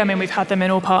Australia. I mean, we've had them in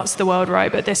all parts of the world,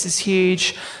 right? But this is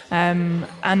huge. And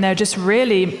they're just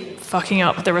really fucking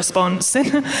up the response,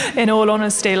 in all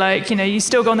honesty. Like, you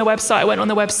still go on the website. I went on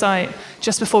the website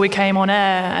just before we came on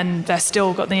air, and they're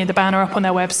still got the banner up on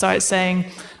their website saying,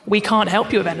 we can't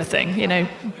help you with anything.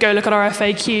 Go look at our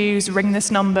FAQs, ring this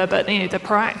number. But, the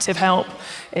proactive help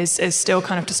is still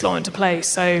kind of to slot into place.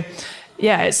 So,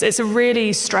 yeah, it's a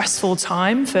really stressful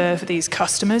time for these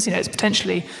customers. It's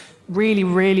potentially really,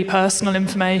 really personal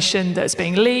information that's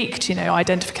being leaked,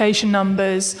 identification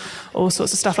numbers, all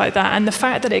sorts of stuff like that. And the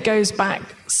fact that it goes back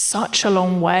such a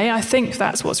long way, I think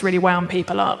that's what's really wound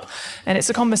people up. And it's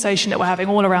a conversation that we're having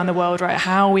all around the world, right?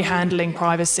 How are we handling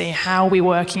privacy? How are we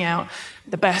working out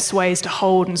the best ways to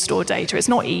hold and store data? It's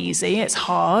not easy, it's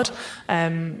hard,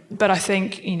 but I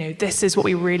think this is what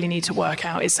we really need to work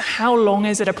out, is how long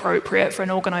is it appropriate for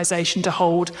an organization to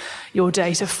hold your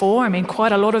data for? I mean,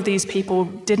 quite a lot of these people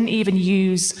didn't even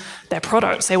use their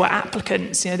products, they were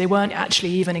applicants, they weren't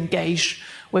actually even engaged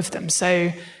with them.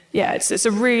 So yeah, it's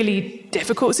a really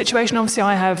difficult situation. Obviously,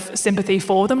 I have sympathy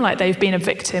for them, like they've been a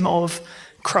victim of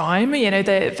crime.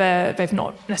 They've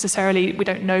not necessarily, we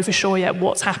don't know for sure yet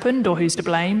what's happened or who's to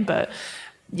blame, but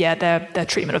yeah, their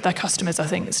treatment of their customers, I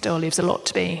think, still leaves a lot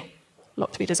to be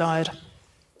desired.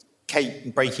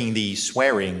 Kate breaking the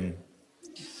swearing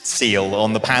seal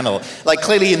on the panel. Like,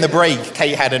 clearly in the break,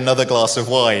 Kate had another glass of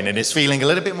wine and is feeling a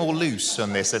little bit more loose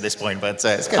on this at this point, but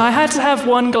it's good. I had to have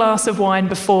one glass of wine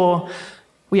before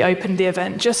we opened the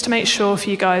event, just to make sure for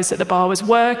you guys that the bar was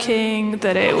working,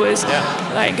 that it was,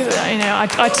 I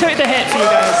took the hit for you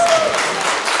guys.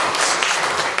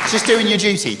 Just doing your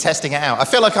duty, testing it out. I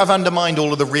feel like I've undermined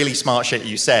all of the really smart shit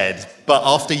you said, but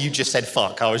after you just said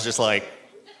fuck, I was just like,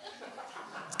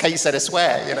 Kate said a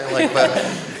swear,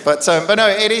 but no,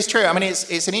 it is true. I mean,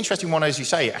 it's an interesting one, as you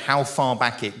say, how far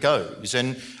back it goes.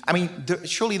 And I mean,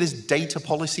 surely there's data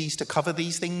policies to cover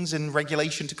these things and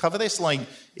regulation to cover this. Like,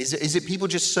 is it people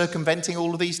just circumventing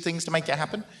all of these things to make it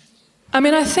happen? I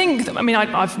mean,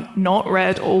 I've not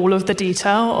read all of the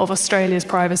detail of Australia's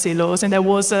privacy laws, and there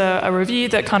was a review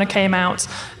that kind of came out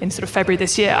in sort of February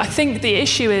this year. I think the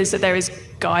issue is that there is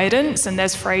guidance and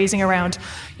there's phrasing around,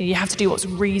 you have to do what's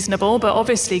reasonable, but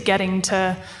obviously getting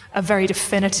to a very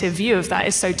definitive view of that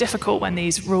is so difficult when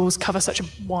these rules cover such a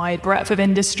wide breadth of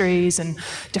industries and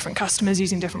different customers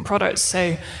using different products.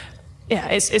 So yeah,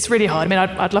 it's really hard. I mean,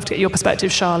 I'd love to get your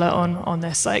perspective, Charlotte, on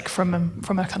this, like from a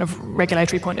kind of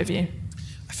regulatory point of view.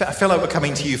 I feel like we're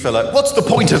coming to you for like, what's the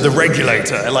point of the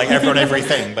regulator? Like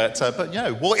everything, but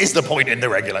what is the point in the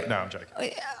regulator? No, I'm joking.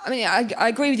 I mean, I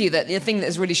agree with you that the thing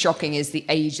that's really shocking is the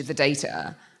age of the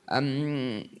data,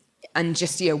 and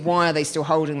just why are they still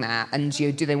holding that? And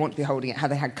do they want to be holding it?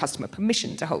 Have they had customer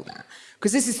permission to hold that?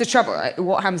 Because this is the trouble, right?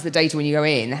 What happens to the data when you go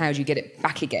in? How do you get it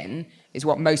back again? Is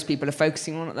what most people are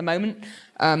focusing on at the moment.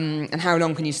 And how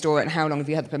long can you store it, and how long have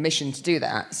you had the permission to do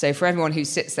that? So for everyone who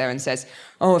sits there and says,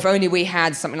 oh, if only we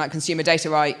had something like consumer data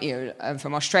right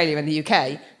from Australia and the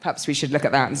UK, perhaps we should look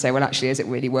at that and say, well, actually, is it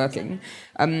really working?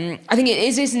 I think it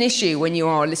is an issue when you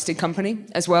are a listed company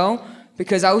as well,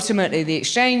 because ultimately the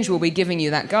exchange will be giving you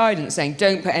that guidance saying,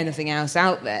 don't put anything else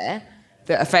out there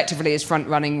that effectively is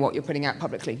front-running what you're putting out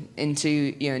publicly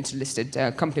into listed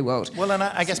company world. Well, and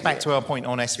I guess back to our point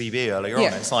on SVB earlier on,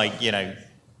 it's like,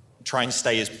 try and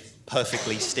stay as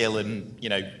perfectly still and,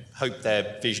 hope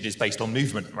their vision is based on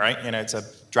movement, right? It's a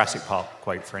Jurassic Park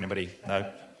quote for anybody.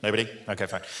 No? Nobody? Okay,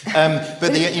 fine.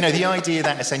 But the idea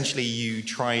that essentially you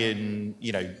try and,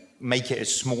 make it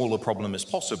as small a problem as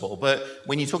possible. But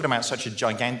when you're talking about such a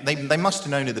gigantic, they must have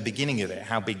known at the beginning of it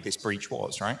how big this breach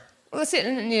was, right? Well, that's it.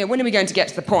 And, when are we going to get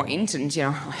to the point? And,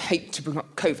 I hate to bring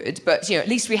up COVID, but, at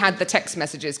least we had the text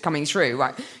messages coming through,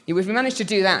 right? If we managed to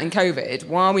do that in COVID,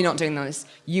 why are we not doing this?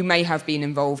 You may have been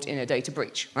involved in a data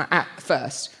breach, right, at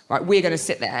first, right? We're going to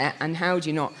sit there, and how do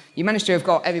you not? You managed to have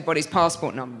got everybody's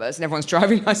passport numbers and everyone's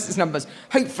driving license numbers.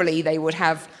 Hopefully they would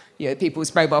have,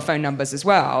 people's mobile phone numbers as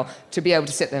well to be able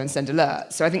to sit there and send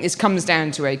alerts. So I think this comes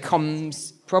down to a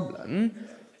comms problem.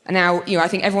 And now, I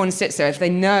think everyone sits there, if they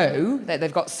know that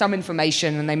they've got some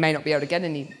information and they may not be able to get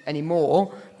any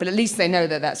more, but at least they know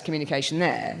that that's communication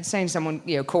there. Saying someone,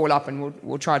 call up and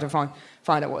we'll try to find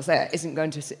out what's there isn't going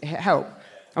to help.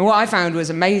 And what I found was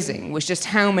amazing was just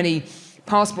how many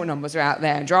passport numbers are out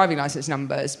there and driving license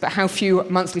numbers, but how few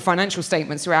monthly financial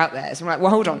statements are out there. So I'm like,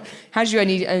 well, hold on. How did you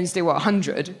only do,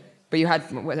 100? But you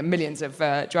had millions of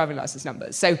driving license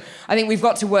numbers. So I think we've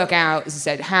got to work out, as I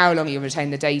said, how long you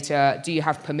retain the data. Do you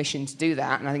have permission to do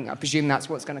that? And I presume that's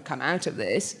what's going to come out of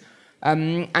this.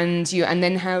 And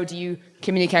then how do you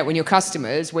communicate with your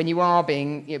customers when you are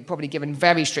being probably given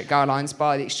very strict guidelines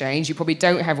by the exchange? You probably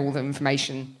don't have all the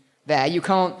information there. You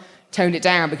can't tone it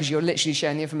down because you're literally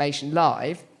sharing the information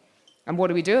live. And what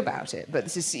do we do about it? But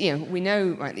this is, we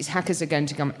know these hackers are going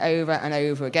to come over and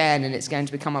over again, and it's going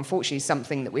to become, unfortunately,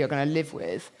 something that we are going to live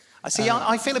with.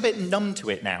 I feel a bit numb to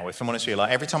it now, if I'm honest with you.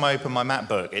 Like, every time I open my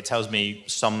MacBook, it tells me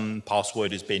some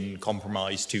password has been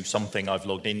compromised to something I've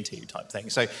logged into type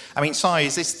thing. So, Si,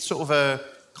 is this sort of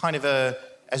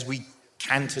as we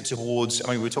canter towards,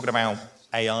 we were talking about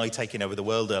AI taking over the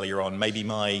world earlier on. Maybe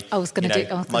my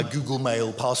Google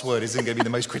Mail password isn't going to be the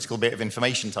most critical bit of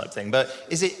information type thing. But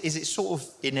is it sort of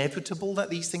inevitable that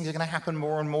these things are going to happen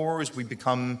more and more as we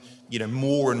become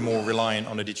more and more reliant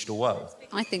on a digital world?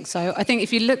 I think so. I think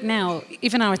if you look now,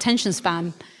 even our attention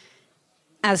span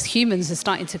as humans is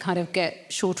starting to kind of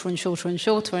get shorter and shorter and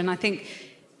shorter. And I think,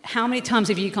 how many times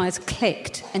have you guys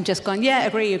clicked and just gone, yeah,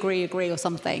 agree, or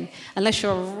something? Unless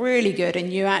you're really good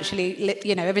and you actually,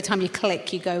 every time you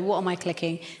click, you go, what am I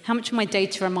clicking? How much of my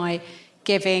data am I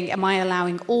giving? Am I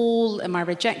allowing all? Am I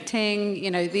rejecting?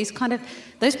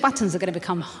 Those buttons are going to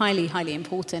become highly, highly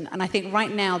important. And I think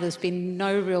right now there's been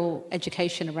no real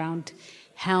education around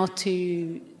how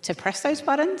to press those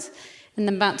buttons. And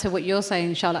then back to what you're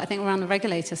saying, Charlotte, I think around the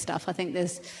regulator stuff, I think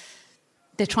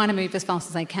they're trying to move as fast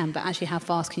as they can, but actually how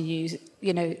fast can you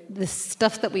use, the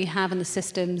stuff that we have in the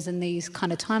systems and these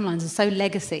kind of timelines are so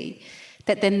legacy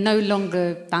that they're no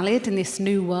longer valid in this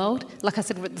new world. Like I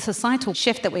said, the societal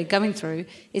shift that we're going through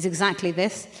is exactly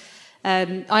this.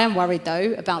 I am worried,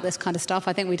 though, about this kind of stuff.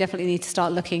 I think we definitely need to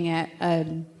start looking at,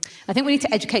 I think we need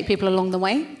to educate people along the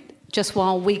way, just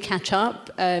while we catch up,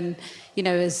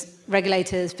 as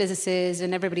regulators, businesses,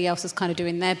 and everybody else is kind of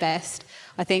doing their best.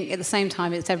 I think at the same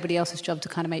time, it's everybody else's job to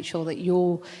kind of make sure that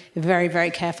you're very,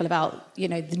 very careful about, the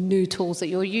new tools that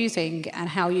you're using and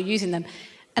how you're using them.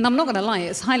 And I'm not going to lie,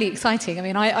 it's highly exciting.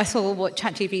 I saw what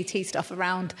ChatGPT stuff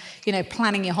around,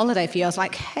 planning your holiday for you. I was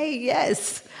like, hey,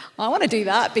 yes, I want to do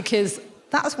that because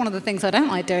that's one of the things I don't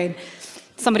like doing.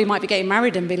 Somebody might be getting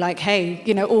married and be like, hey,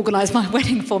 organise my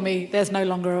wedding for me. There's no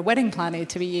longer a wedding planner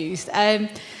to be used.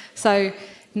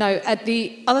 No,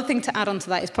 the other thing to add on to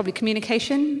that is probably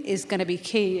communication is going to be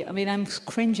key. I'm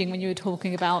cringing when you were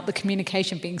talking about the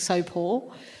communication being so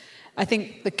poor. I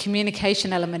think the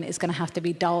communication element is going to have to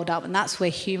be dialed up, and that's where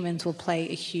humans will play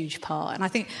a huge part. And I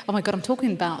think, oh my God, I'm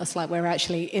talking about us like we're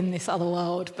actually in this other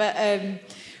world. But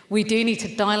we do need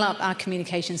to dial up our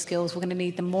communication skills. We're going to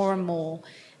need them more and more,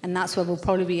 and that's where we'll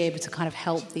probably be able to kind of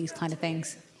help these kind of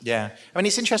things. Yeah.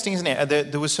 It's interesting, isn't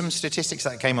it? There was some statistics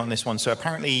that came on this one. So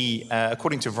apparently,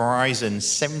 according to Verizon,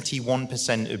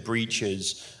 71% of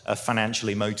breaches are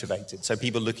financially motivated. So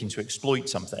people looking to exploit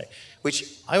something,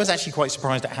 which I was actually quite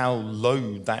surprised at how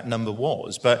low that number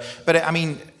was. But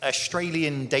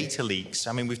Australian data leaks,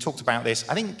 we've talked about this.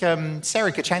 I think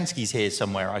Sarah Kachansky's here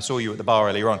somewhere. I saw you at the bar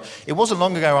earlier on. It wasn't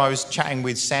long ago I was chatting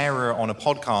with Sarah on a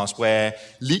podcast where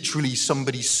literally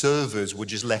somebody's servers were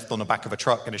just left on the back of a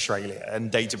truck in Australia and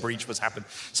data breach was happened.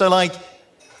 So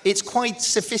it's quite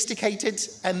sophisticated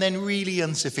and then really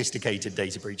unsophisticated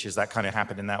data breaches that kind of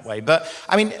happen in that way. But,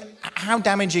 how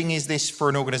damaging is this for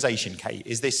an organization, Kate?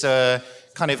 Is this a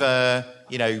kind of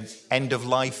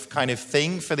end-of-life kind of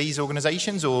thing for these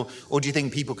organizations? Or do you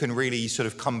think people can really sort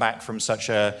of come back from such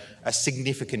a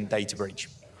significant data breach?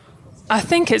 I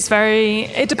think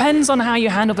it depends on how you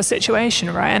handle the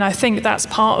situation, right? And I think that's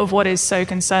part of what is so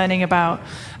concerning about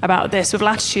this with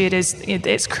Latitude is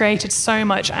it's created so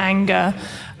much anger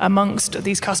amongst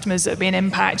these customers that have been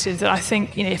impacted that I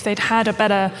think, if they'd had a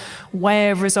better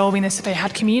way of resolving this, if they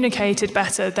had communicated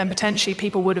better, then potentially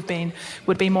people would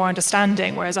be more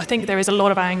understanding. Whereas I think there is a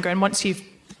lot of anger, and once you've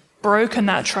broken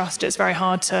that trust, it's very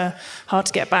hard to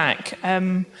get back.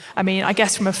 I mean, I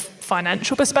guess from a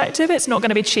financial perspective, it's not going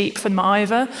to be cheap for them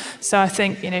either. So I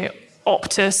think,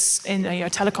 Optus, a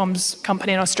telecoms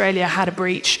company in Australia, had a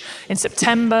breach in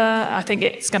September. I think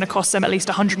it's going to cost them at least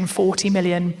 140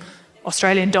 million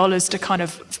Australian dollars to kind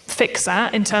of fix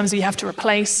that, in terms of you have to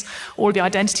replace all the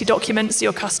identity documents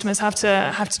your customers have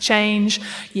to change.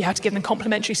 You have to give them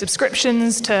complimentary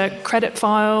subscriptions to credit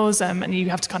files, and you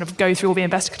have to kind of go through all the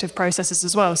investigative processes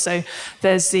as well. So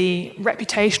there's the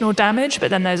reputational damage,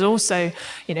 but then there's also,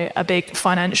 a big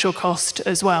financial cost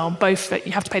as well. Both that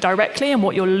you have to pay directly and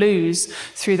what you'll lose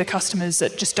through the customers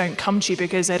that just don't come to you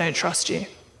because they don't trust you.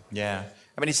 Yeah.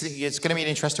 I mean, it's going to be an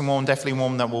interesting one, definitely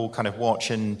one that we'll kind of watch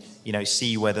and,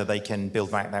 see whether they can build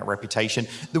back that reputation.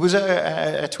 There was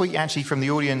a tweet actually from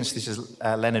the audience. This is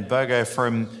Leonard Berger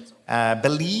from,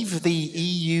 believe the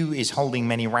EU is holding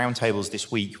many roundtables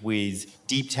this week with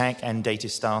deep tech and data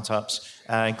startups,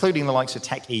 including the likes of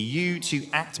Tech EU, to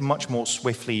act much more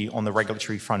swiftly on the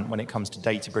regulatory front when it comes to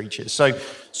data breaches. So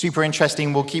super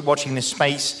interesting. We'll keep watching this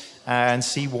space and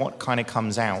see what kind of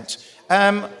comes out.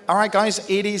 All right, guys,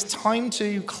 it is time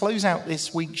to close out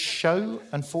this week's show,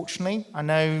 unfortunately.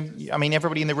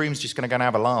 Everybody in the room is just going to go and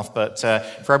have a laugh, but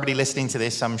for everybody listening to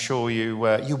this, I'm sure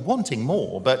you're wanting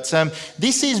more. But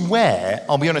this is where,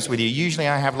 I'll be honest with you, usually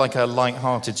I have like a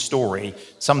light-hearted story,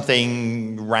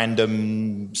 something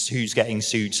random, who's getting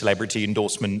sued celebrity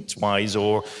endorsement-wise,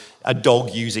 or a dog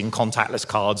using contactless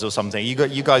cards or something.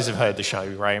 You guys have heard the show,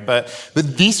 right? But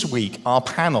this week, our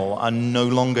panel are no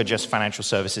longer just financial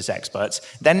services experts.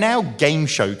 They're now game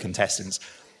show contestants.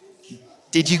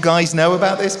 Did you guys know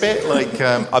about this bit?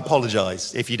 I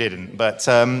apologize if you didn't, but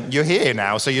you're here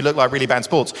now, so you look like really bad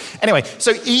sports. Anyway,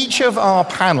 so each of our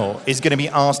panel is going to be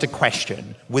asked a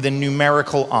question with a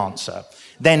numerical answer.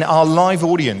 Then our live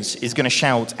audience is going to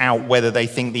shout out whether they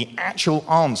think the actual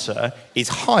answer is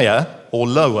higher or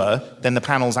lower than the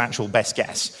panel's actual best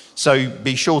guess. So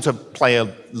be sure to play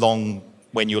along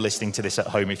when you're listening to this at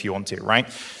home if you want to, right?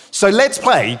 So let's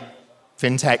play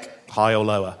FinTech high or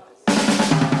lower.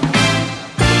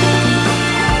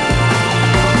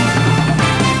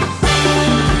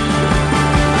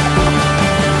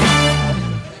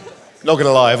 Not going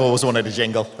to lie, I've always wanted a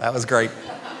jingle. That was great.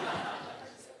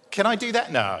 Can I do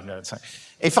that? No, it's fine.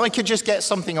 If I could just get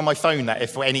something on my phone that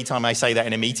if any time I say that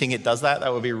in a meeting, it does that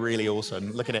would be really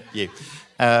awesome. Looking at you.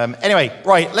 Anyway,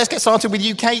 right, let's get started with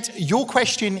you, Kate. Your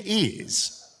question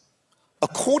is,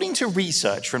 according to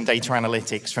research from data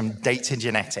analytics, from data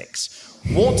genetics,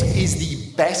 what is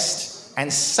the best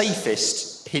and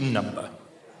safest PIN number?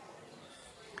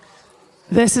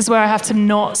 This is where I have to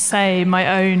not say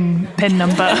my own PIN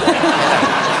number.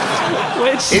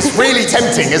 It's really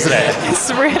tempting, isn't it? It's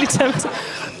really tempting.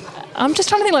 I'm just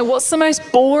trying to think, what's the most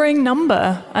boring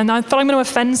number? And I thought I'm going to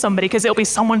offend somebody because it'll be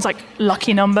someone's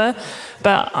lucky number.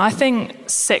 But I think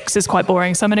 6 is quite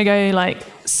boring. So I'm going to go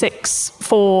 6,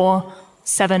 4,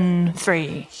 7,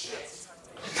 3.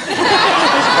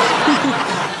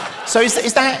 So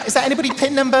is that anybody's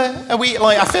PIN number? Are we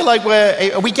I feel like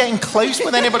are we getting close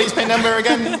with anybody's PIN number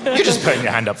again? You're just putting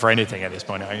your hand up for anything at this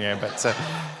point, aren't you? But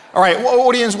all right,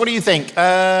 audience, what do you think?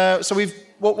 So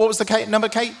what was the number,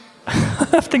 Kate?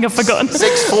 I think I've forgotten.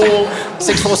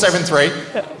 6473.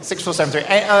 6473.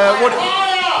 What?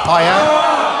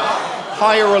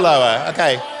 Higher or lower?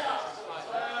 Okay.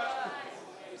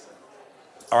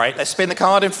 All right, let's spin the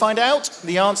card and find out.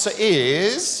 The answer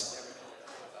is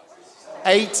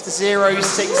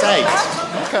 8068.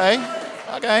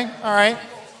 Okay, all right.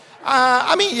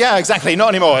 Yeah, exactly. Not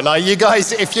anymore. You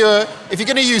guys, if you're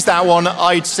going to use that one,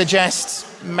 I'd suggest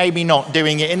maybe not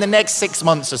doing it in the next 6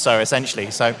 months or so,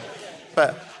 essentially. So,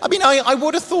 but I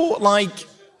would have thought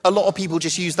a lot of people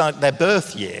just use their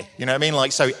birth year. You know what I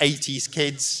mean? So 80s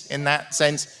kids in that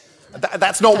sense.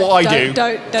 That's not what I do.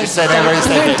 Don't do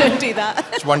that.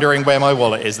 Just wondering where my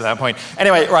wallet is at that point.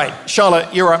 Anyway, right,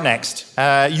 Charlotte, you're up next.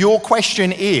 Your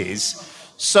question is,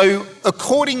 so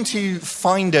according to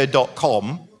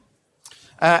Finder.com,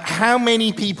 how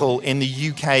many people in the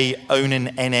UK own an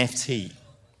NFT?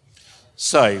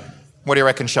 So, what do you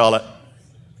reckon, Charlotte?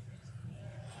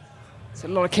 It's a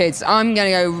lot of kids. I'm going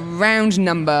to go round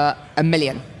number 1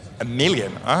 million. 1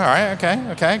 million? All right,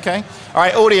 okay. All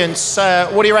right, audience,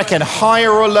 what do you reckon? Higher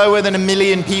or lower than 1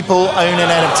 million people own an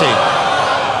NFT?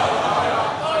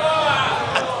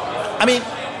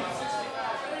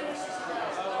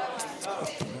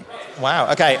 Wow,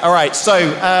 okay, all right, so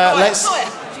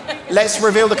let's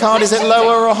reveal the card. Is it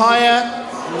lower or higher?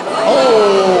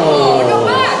 Oh!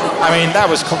 I mean, that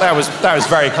was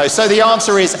very close. So the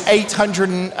answer is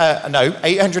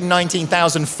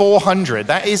 819,400.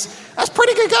 That's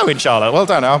pretty good going, Charlotte. Well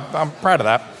done. I'm proud of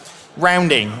that.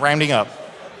 Rounding up.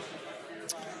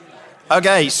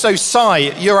 Okay, so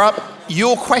Si, you're up.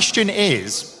 Your question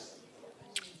is,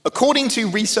 according to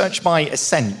research by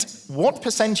Ascent, what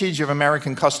percentage of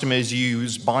American customers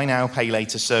use buy now, pay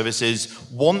later services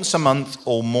once a month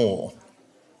or more?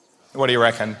 What do you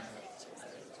reckon?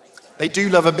 They do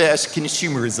love a bit of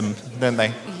consumerism, don't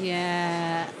they?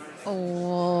 Yeah.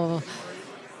 Oh,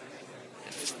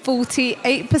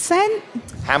 48%?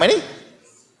 How many?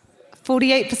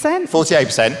 48%?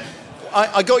 48%.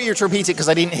 I got you to repeat it because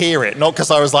I didn't hear it, not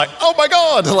because I was like, oh my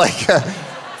God,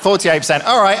 48%.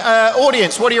 All right,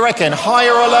 audience, what do you reckon?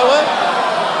 Higher or lower?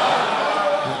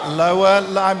 Lower.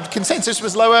 Consensus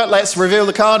was lower. Let's reveal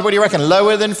the card. What do you reckon?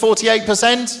 Lower than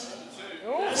 48%?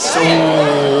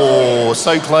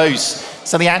 So close.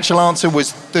 So the actual answer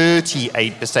was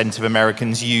 38% of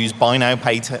Americans use buy now,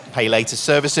 pay later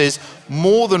services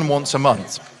more than once a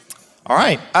month. All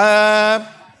right.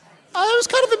 It was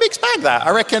kind of a mixed bag, that.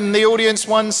 I reckon the audience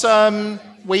won some,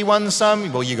 we won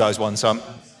some. Well, you guys won some.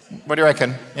 What do you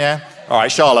reckon? Yeah? All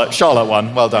right, Charlotte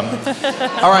won. Well done.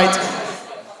 All right.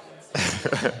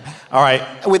 All right.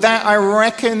 With that, I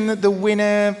reckon the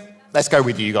winner... Let's go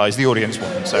with you guys. The audience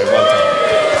won, so well done.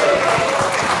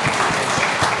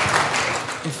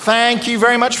 Thank you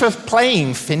very much for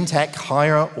playing FinTech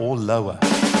Higher or Lower.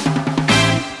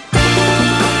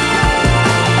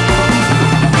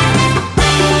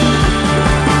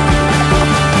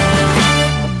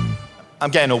 I'm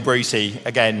getting all Brucey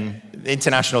again.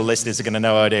 International listeners are going to have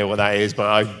no idea what that is,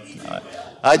 but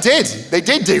I did. They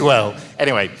did do well.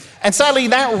 Anyway, and sadly,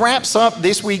 that wraps up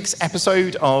this week's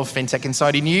episode of FinTech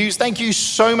Insider News. Thank you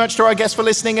so much to our guests for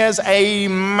listening. As a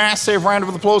massive round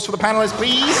of applause for the panelists,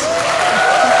 please.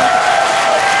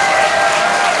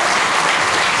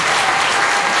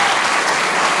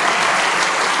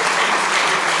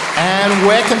 And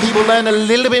where can people learn a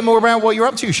little bit more about what you're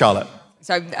up to, Charlotte?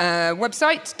 So,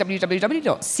 website,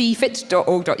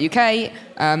 www.cfit.org.uk.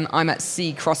 I'm at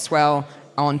C Crosswell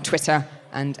on Twitter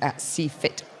and at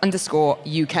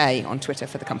cfit_UK on Twitter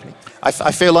for the company.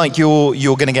 I feel like you're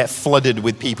going to get flooded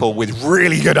with people with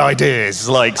really good ideas.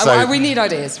 We need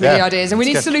ideas. We need ideas. And we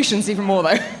need solutions even more,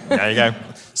 though. There you go.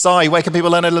 Si, where can people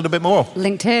learn a little bit more?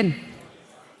 LinkedIn.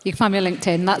 You can find me on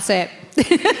LinkedIn. That's it.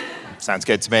 Sounds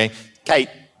good to me. Kate?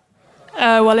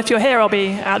 Well, if you're here, I'll be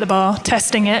at the bar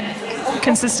testing it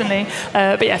consistently.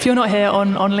 But yeah, if you're not here,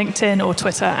 on LinkedIn or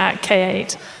Twitter at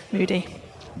K8 Moody.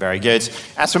 Very good.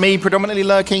 As for me, predominantly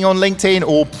lurking on LinkedIn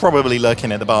or probably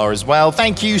lurking at the bar as well.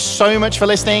 Thank you so much for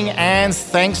listening, and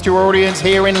thanks to our audience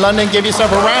here in London. Give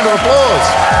yourself a round of applause.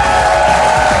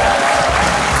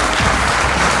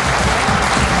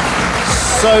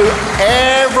 So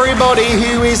everybody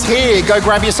who is here, go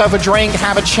grab yourself a drink,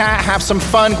 have a chat, have some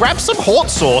fun, grab some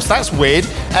hot sauce, that's weird.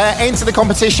 Enter the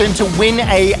competition to win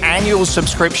an annual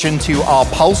subscription to our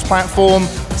Pulse platform.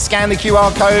 Scan the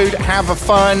QR code, have a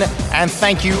fun, and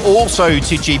thank you also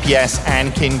to GPS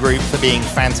and Kin Group for being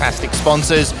fantastic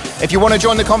sponsors. If you want to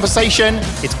join the conversation,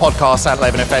 it's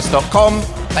podcast@11fs.com.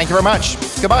 Thank you very much.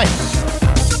 Goodbye.